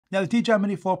Now the DJI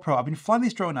Mini 4 Pro, I've been flying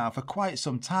this drone now for quite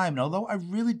some time, and although I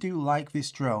really do like this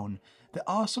drone, there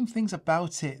are some things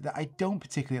about it that I don't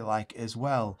particularly like as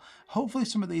well. Hopefully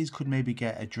some of these could maybe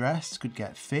get addressed, could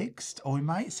get fixed, or we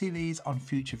might see these on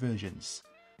future versions.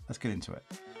 Let's get into it.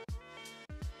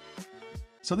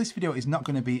 So this video is not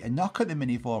going to be a knock at the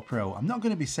Mini 4 Pro. I'm not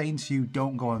going to be saying to you,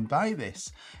 don't go and buy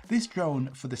this. This drone,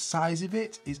 for the size of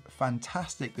it, is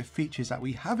fantastic, the features that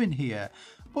we have in here,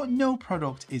 but no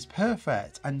product is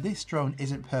perfect, and this drone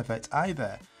isn't perfect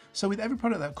either. So with every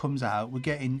product that comes out, we're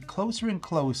getting closer and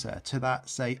closer to that,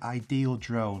 say, ideal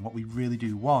drone, what we really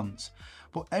do want.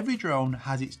 But every drone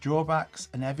has its drawbacks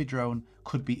and every drone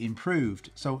could be improved.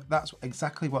 So that's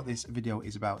exactly what this video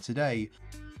is about today.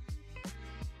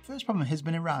 First problem has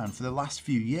been around for the last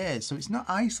few years, so it's not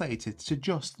isolated to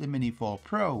just the Mini 4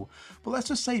 Pro. But let's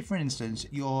just say, for instance,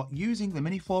 you're using the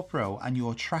Mini 4 Pro and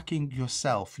you're tracking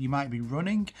yourself. You might be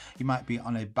running, you might be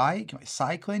on a bike, you might be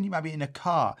cycling, you might be in a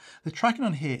car. The tracking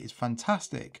on here is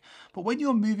fantastic. But when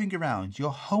you're moving around,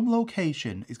 your home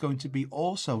location is going to be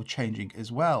also changing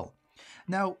as well.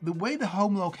 Now, the way the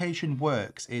home location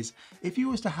works is if you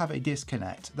was to have a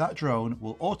disconnect, that drone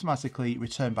will automatically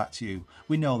return back to you.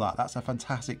 We know that, that's a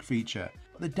fantastic feature.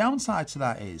 But the downside to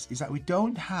that is that we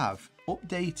don't have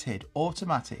updated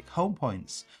automatic home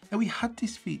points. Now, we had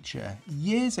this feature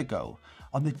years ago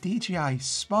on the DJI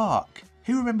Spark.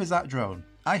 Who remembers that drone?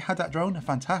 I had that drone, a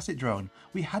fantastic drone.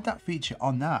 We had that feature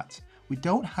on that. We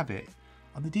don't have it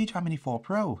on the DJI Mini 4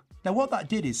 Pro. Now what that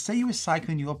did is, say you were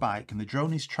cycling your bike and the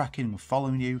drone is tracking and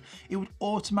following you, it would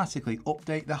automatically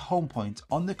update the home point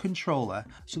on the controller,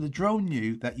 so the drone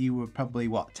knew that you were probably,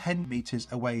 10 meters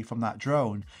away from that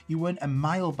drone. You weren't a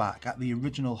mile back at the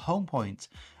original home point.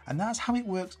 And that's how it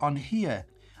works on here.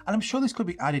 And I'm sure this could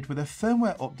be added with a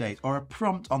firmware update or a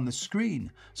prompt on the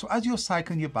screen. So as you're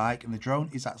cycling your bike and the drone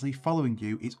is actually following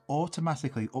you, it's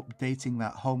automatically updating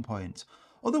that home point.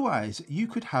 Otherwise, you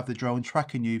could have the drone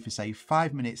tracking you for, say,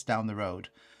 5 minutes down the road,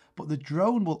 but the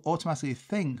drone will automatically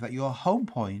think that your home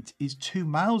point is 2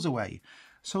 miles away.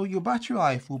 So your battery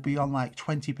life will be on like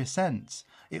 20%.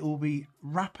 It will be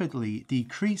rapidly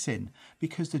decreasing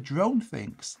because the drone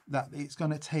thinks that it's going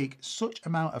to take such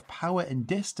amount of power and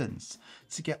distance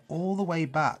to get all the way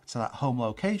back to that home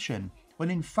location, when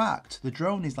in fact the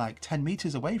drone is like 10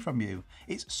 meters away from you.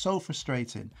 It's so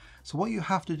frustrating. So what you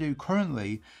have to do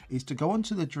currently is to go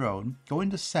onto the drone, go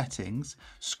into settings,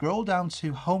 scroll down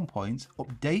to home point,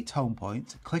 update home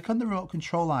point, click on the remote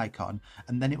control icon,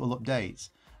 and then it will update.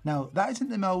 Now that isn't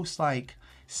the most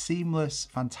seamless,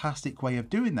 fantastic way of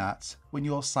doing that when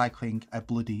you're cycling a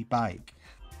bloody bike.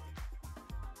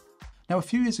 Now a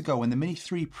few years ago when the Mini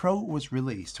 3 Pro was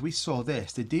released, we saw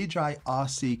this, the DJI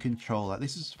RC controller.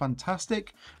 This is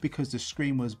fantastic because the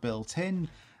screen was built in,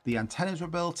 the antennas were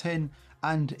built in,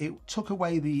 and it took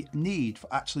away the need for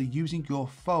actually using your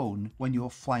phone when you're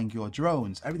flying your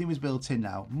drones. Everything was built in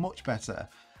now, much better.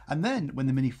 And then when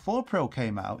the Mini 4 Pro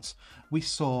came out, we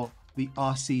saw the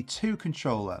RC2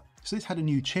 controller. So this had a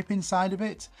new chip inside of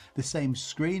it, the same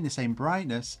screen, the same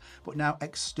brightness, but now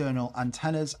external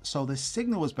antennas, so the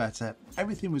signal was better,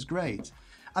 everything was great.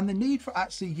 And the need for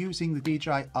actually using the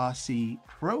DJI RC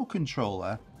Pro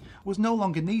controller was no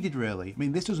longer needed really. I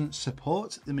mean, this doesn't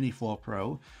support the Mini 4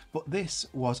 Pro, but this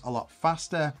was a lot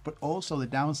faster, but also the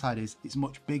downside is it's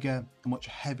much bigger and much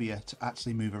heavier to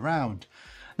actually move around.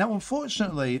 Now,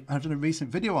 unfortunately, I've done a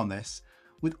recent video on this,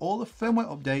 with all the firmware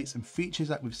updates and features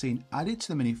that we've seen added to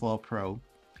the Mini 4 Pro,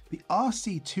 the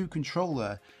RC2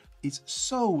 controller is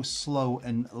so slow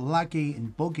and laggy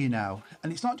and buggy now.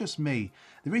 And it's not just me.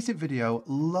 The recent video,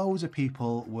 loads of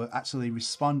people were actually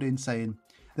responding saying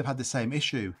they've had the same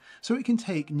issue. So it can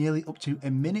take nearly up to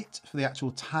a minute for the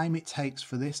actual time it takes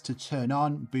for this to turn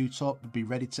on, boot up, and be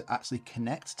ready to actually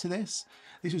connect to this.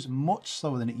 This is much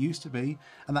slower than it used to be,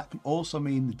 and that can also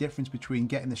mean the difference between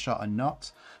getting the shot and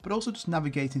not, but also just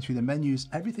navigating through the menus.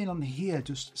 Everything on here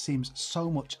just seems so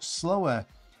much slower,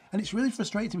 and it's really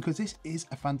frustrating because this is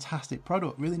a fantastic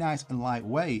product, really nice and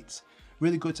lightweight,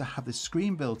 really good to have the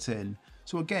screen built in.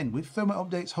 So again, with firmware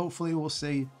updates, hopefully we'll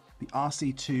see the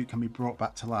RC2 can be brought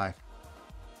back to life.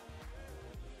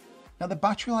 Now the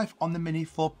battery life on the Mini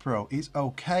 4 Pro is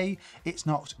okay, it's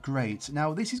not great.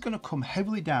 Now this is going to come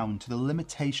heavily down to the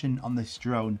limitation on this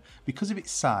drone. Because of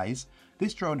its size,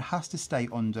 this drone has to stay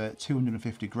under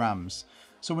 250 grams.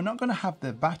 So we're not going to have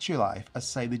the battery life as,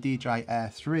 say, the DJI Air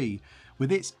 3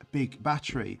 with its big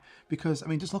battery, because I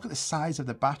mean, just look at the size of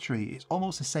the battery. It's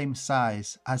almost the same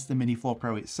size as the Mini 4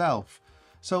 Pro itself.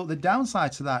 So the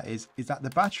downside to that is that the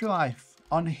battery life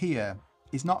on here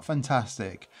is not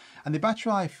fantastic, and the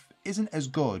battery life isn't as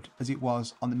good as it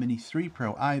was on the Mini 3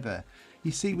 Pro either.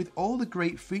 You see, with all the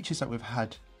great features that we've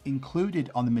had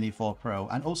included on the Mini 4 Pro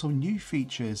and also new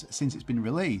features since it's been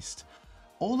released,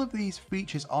 all of these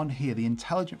features on here, the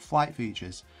intelligent flight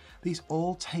features, these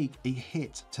all take a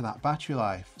hit to that battery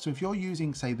life. So if you're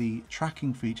using, say, the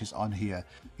tracking features on here,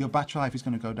 your battery life is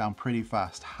going to go down pretty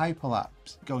fast.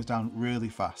 Hyperlapse goes down really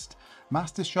fast.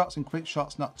 Master shots and quick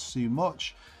shots, not too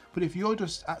much. But if you're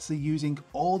just actually using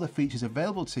all the features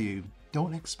available to you,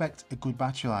 don't expect a good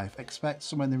battery life. Expect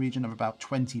somewhere in the region of about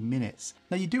 20 minutes.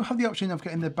 Now, you do have the option of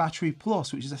getting the Battery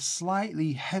Plus, which is a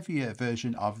slightly heavier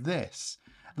version of this.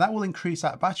 That will increase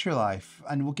that battery life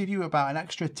and will give you about an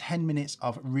extra 10 minutes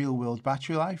of real world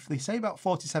battery life. They say about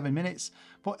 47 minutes,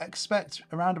 but expect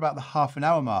around about the half an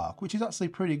hour mark, which is actually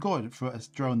pretty good for a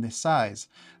drone this size.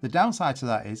 The downside to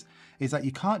that is that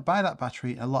you can't buy that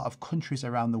battery in a lot of countries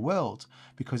around the world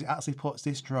because it actually puts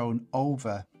this drone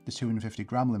over the 250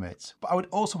 gram limit. But I would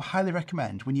also highly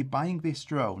recommend when you're buying this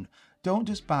drone, don't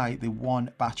just buy the one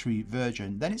battery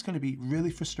version, then it's going to be really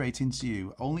frustrating to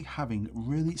you only having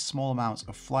really small amounts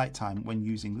of flight time when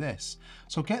using this.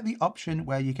 So get the option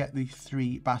where you get the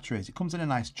 3 batteries. It comes in a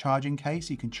nice charging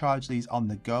case, you can charge these on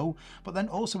the go, but then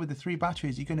also with the 3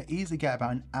 batteries you're going to easily get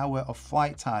about an hour of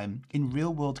flight time in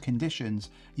real world conditions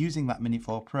using that Mini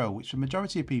 4 Pro, which for the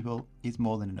majority of people is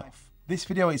more than enough. This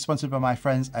video is sponsored by my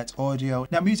friends at Audio.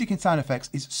 Now, music and sound effects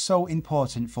is so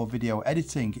important for video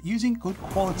editing. Using good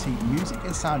quality music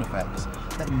and sound effects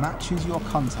that matches your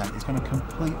content is going to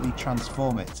completely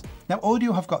transform it. Now,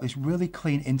 Audio have got this really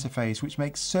clean interface which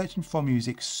makes searching for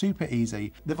music super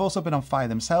easy. They've also been on fire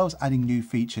themselves, adding new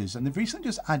features, and they've recently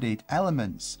just added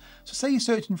elements. So say you're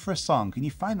searching for a song and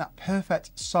you find that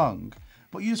perfect song,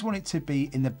 but you just want it to be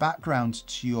in the background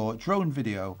to your drone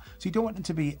video, so you don't want it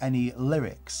to be any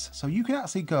lyrics. So you can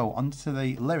actually go onto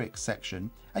the lyrics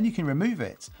section and you can remove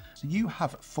it, so you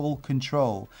have full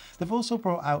control. They've also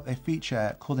brought out a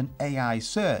feature called an AI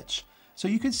search, so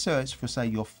you can search for, say,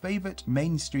 your favorite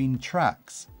mainstream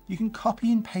tracks. You can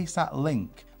copy and paste that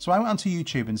link. So I went onto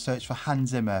YouTube and searched for Hans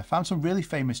Zimmer, found some really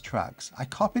famous tracks. I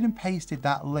copied and pasted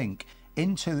that link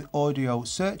into the Audio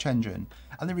search engine,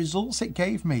 and the results it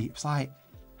gave me, it was like,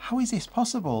 how is this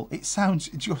possible? It sounds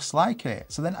just like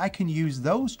it. So then I can use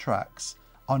those tracks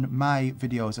on my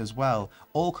videos as well,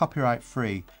 all copyright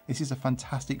free. This is a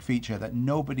fantastic feature that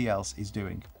nobody else is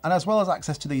doing. And as well as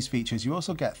access to these features, you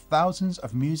also get thousands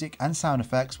of music and sound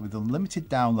effects with unlimited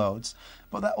downloads,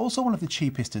 but they're also one of the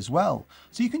cheapest as well.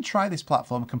 So you can try this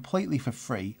platform completely for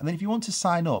free. And then if you want to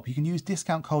sign up, you can use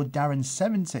discount code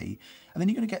Darren70, and then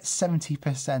you're going to get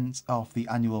 70% off the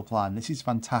annual plan. This is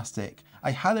fantastic.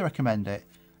 I highly recommend it.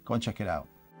 Go and check it out.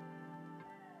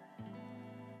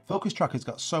 Focus tracker's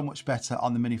got so much better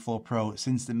on the Mini 4 Pro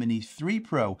since the Mini 3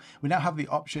 Pro. We now have the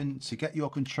option to get your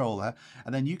controller,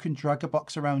 and then you can drag a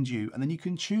box around you, and then you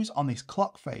can choose on this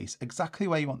clock face exactly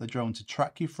where you want the drone to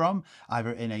track you from,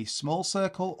 either in a small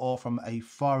circle or from a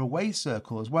far away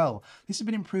circle as well. This has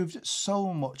been improved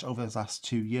so much over the last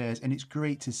 2 years, and it's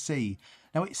great to see.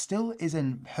 Now, it still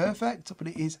isn't perfect, but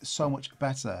it is so much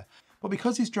better. But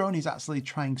because this drone is actually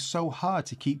trying so hard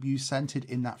to keep you centered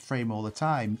in that frame all the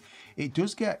time, it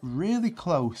does get really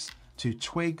close to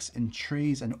twigs and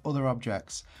trees and other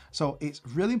objects. So it's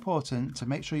really important to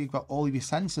make sure you've got all of your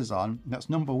sensors on. That's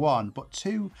number one. But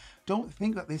two, don't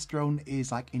think that this drone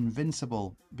is like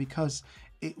invincible, because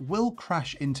it will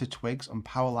crash into twigs and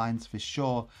power lines for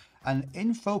sure. And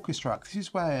in focus track, this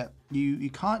is where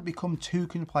you can't become too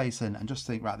complacent and just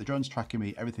think, right, the drone's tracking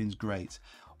me, everything's great.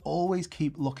 Always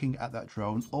keep looking at that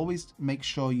drone. Always make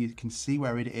sure you can see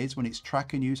where it is when it's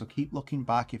tracking you. So keep looking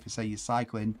back if you say you're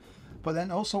cycling. But then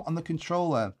also on the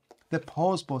controller, the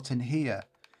pause button here,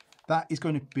 that is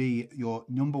going to be your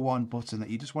number one button that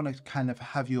you just want to kind of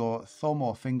have your thumb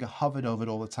or finger hovered over it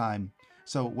all the time.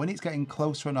 So when it's getting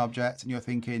close to an object and you're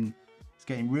thinking it's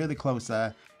getting really close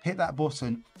there, hit that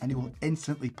button and it will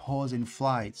instantly pause in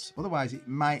flight. Otherwise it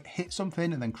might hit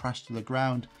something and then crash to the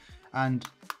ground, and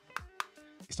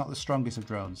it's not the strongest of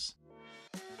drones.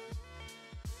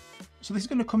 So this is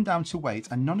going to come down to weight,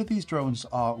 and none of these drones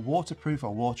are waterproof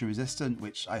or water resistant,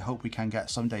 which I hope we can get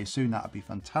someday soon. That would be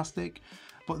fantastic.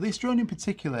 But this drone in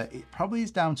particular, it probably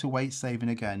is down to weight saving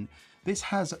again. This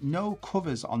has no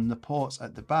covers on the ports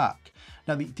at the back.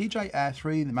 Now the DJI Air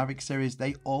 3, the Mavic series,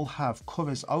 they all have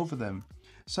covers over them.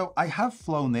 So I have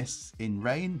flown this in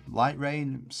rain, light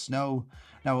rain, snow.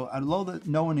 Now, although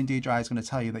no one in DJI is going to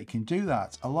tell you that you can do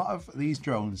that, a lot of these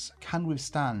drones can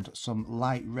withstand some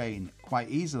light rain quite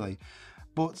easily.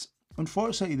 But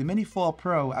Unfortunately, the Mini 4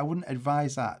 Pro, I wouldn't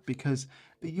advise that because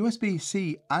the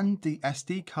USB-C and the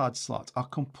SD card slot are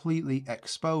completely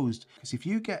exposed. Because if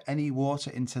you get any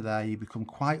water into there, you become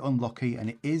quite unlucky, and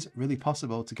it is really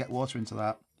possible to get water into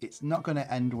that. It's not going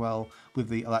to end well with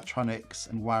the electronics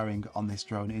and wiring on this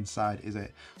drone inside, is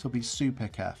it? So be super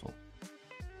careful.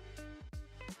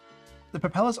 The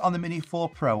propellers on the Mini 4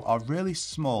 Pro are really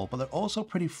small, but they're also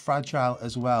pretty fragile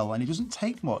as well, and it doesn't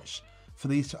take much for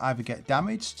these to either get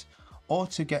damaged or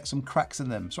to get some cracks in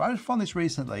them. So I found this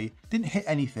recently, didn't hit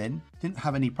anything, didn't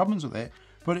have any problems with it,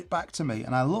 brought it back to me,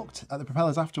 and I looked at the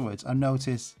propellers afterwards and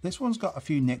noticed this one's got a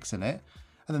few nicks in it,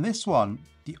 and then this one,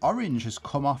 the orange has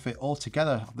come off it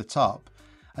altogether at the top,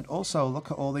 and also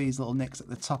look at all these little nicks at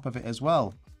the top of it as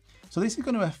well. So this is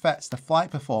going to affect the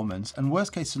flight performance, and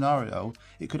worst case scenario,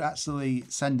 it could actually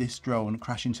send this drone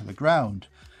crashing to the ground.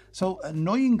 So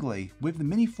annoyingly, with the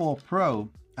Mini 4 Pro,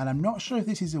 and I'm not sure if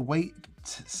this is a weight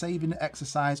saving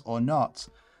exercise or not,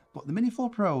 but the Mini 4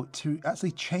 Pro, to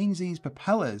actually change these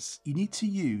propellers, you need to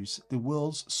use the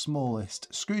world's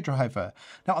smallest screwdriver.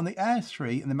 Now on the Air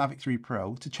 3 and the Mavic 3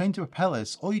 Pro, to change the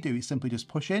propellers, all you do is simply just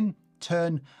push in,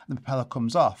 turn, and the propeller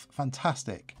comes off.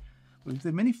 Fantastic. With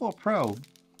the Mini 4 Pro,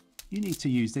 you need to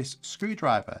use this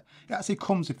screwdriver. It actually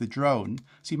comes with the drone,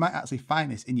 so you might actually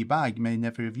find this in your bag. You may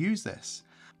never have used this.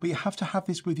 But you have to have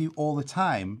this with you all the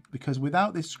time, because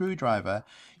without this screwdriver,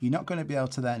 you're not going to be able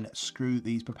to then screw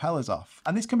these propellers off.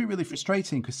 And this can be really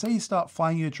frustrating, because say you start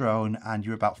flying your drone and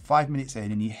you're about 5 minutes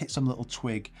in and you hit some little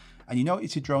twig and you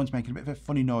notice your drone's making a bit of a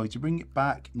funny noise. You bring it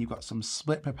back and you've got some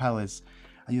split propellers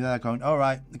and you're there going, all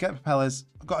right, I get the propellers.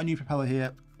 I've got a new propeller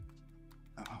here.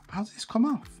 Oh, how did this come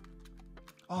off?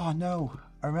 Oh no,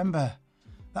 I remember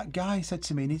that guy said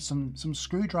to me, he needs some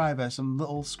screwdriver, some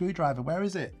little screwdriver. Where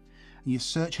is it? And you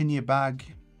search in your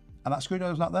bag and that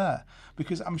screwdriver's not there,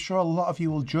 because I'm sure a lot of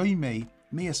you will join me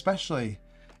especially,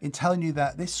 in telling you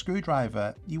that this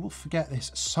screwdriver, you will forget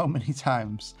this so many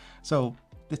times. So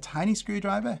the tiny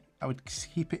screwdriver, I would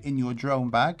keep it in your drone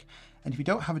bag. And if you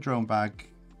don't have a drone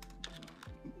bag,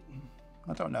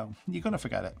 I don't know, you're going to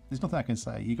forget it. There's nothing I can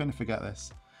say. You're going to forget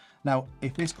this. Now,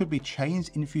 if this could be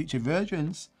changed in future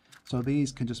versions, so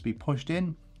these can just be pushed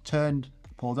in, turned,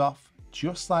 pulled off,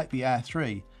 just like the Air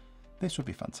 3, this would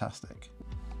be fantastic.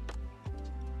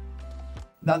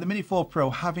 Now the Mini 4 Pro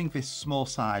having this small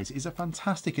size is a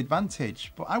fantastic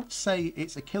advantage, but I would say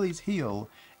its Achilles heel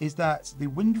is that the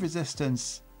wind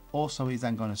resistance also is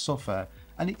then going to suffer,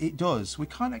 and it does. We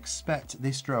can't expect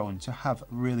this drone to have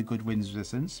really good wind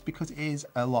resistance because it is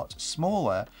a lot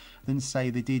smaller than say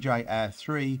the DJI Air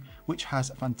 3, which has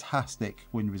fantastic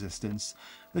wind resistance.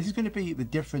 This is going to be the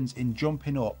difference in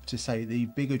jumping up to say the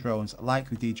bigger drones like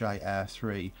the DJI Air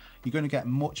 3. You're going to get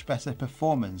much better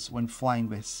performance when flying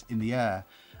this in the air.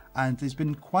 And there's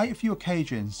been quite a few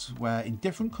occasions where in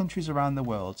different countries around the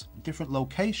world, different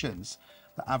locations,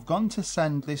 that I've gone to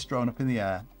send this drone up in the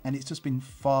air and it's just been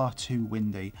far too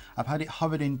windy. I've had it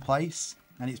hovered in place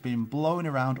and it's been blowing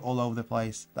around all over the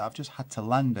place that I've just had to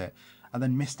land it and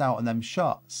then missed out on them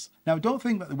shots. Now, don't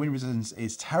think that the wind resistance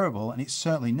is terrible, and it's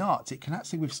certainly not. It can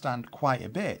actually withstand quite a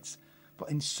bit. But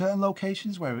in certain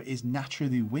locations where it is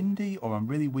naturally windy or on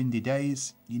really windy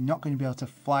days, you're not going to be able to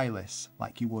fly this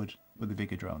like you would with the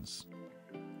bigger drones.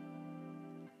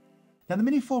 Now the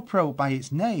Mini 4 Pro by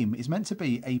its name is meant to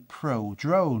be a pro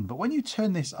drone, but when you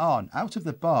turn this on out of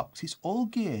the box, it's all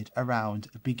geared around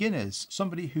beginners,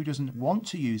 somebody who doesn't want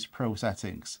to use pro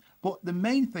settings. But the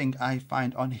main thing I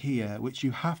find on here, which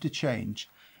you have to change,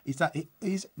 is that it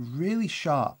is really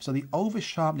sharp. So the over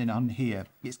sharpening on here,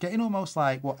 it's getting almost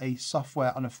like what a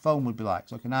software on a phone would be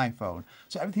like an iPhone.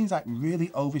 So everything's like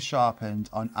really over sharpened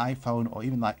on iPhone or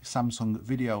even like Samsung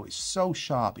Video. It's so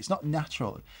sharp, it's not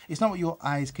natural. It's not what your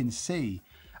eyes can see.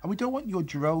 And we don't want your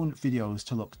drone videos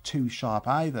to look too sharp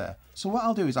either. So what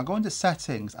I'll do is I'll go into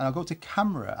settings and I'll go to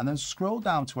camera and then scroll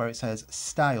down to where it says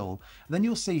style. And then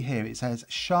you'll see here it says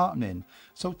sharpening.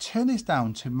 So turn this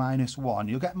down to -1.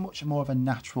 You'll get much more of a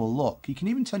natural look. You can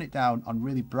even turn it down on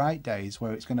really bright days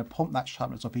where it's going to pump that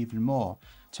sharpness up even more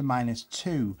to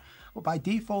 -2. But by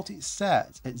default it's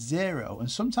set at 0,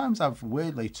 and sometimes I've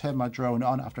weirdly turned my drone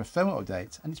on after a firmware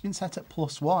update and it's been set at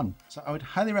 +1. So I would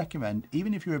highly recommend,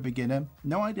 even if you're a beginner,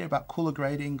 no idea about color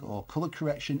grading or color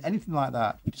correction, anything like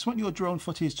that, you just want your drone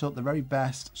footage to look the very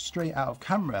best straight out of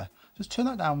camera, just turn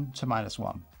that down to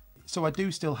 -1. So I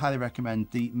do still highly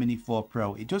recommend the Mini 4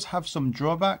 Pro. It does have some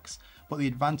drawbacks, but the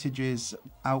advantages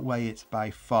outweigh it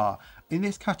by far. In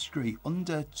this category,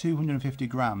 under 250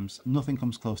 grams, nothing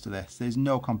comes close to this. There's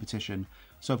no competition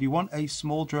So if you want a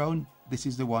small drone, this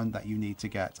is the one that you need to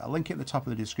get. I'll link it at the top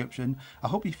of the description. I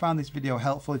hope you found this video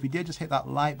helpful. If you did, just hit that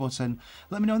like button.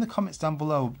 Let me know in the comments down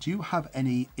below, do you have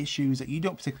any issues that you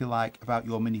don't particularly like about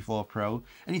your Mini 4 Pro?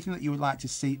 Anything that you would like to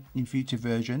see in future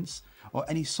versions? Or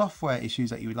any software issues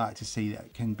that you would like to see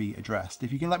that can be addressed?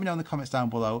 If you can let me know in the comments down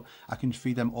below, I can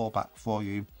feed them all back for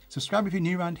you. Subscribe if you're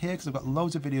new around here, because I've got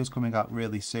loads of videos coming out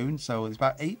really soon. So there's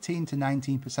about 18 to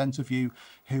 19% of you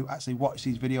who actually watch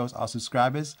these videos are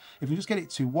subscribers. If you just get it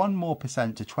to 1% more to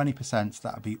 20%,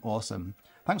 that would be awesome.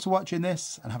 Thanks for watching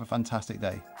this and have a fantastic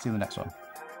day. See you in the next one.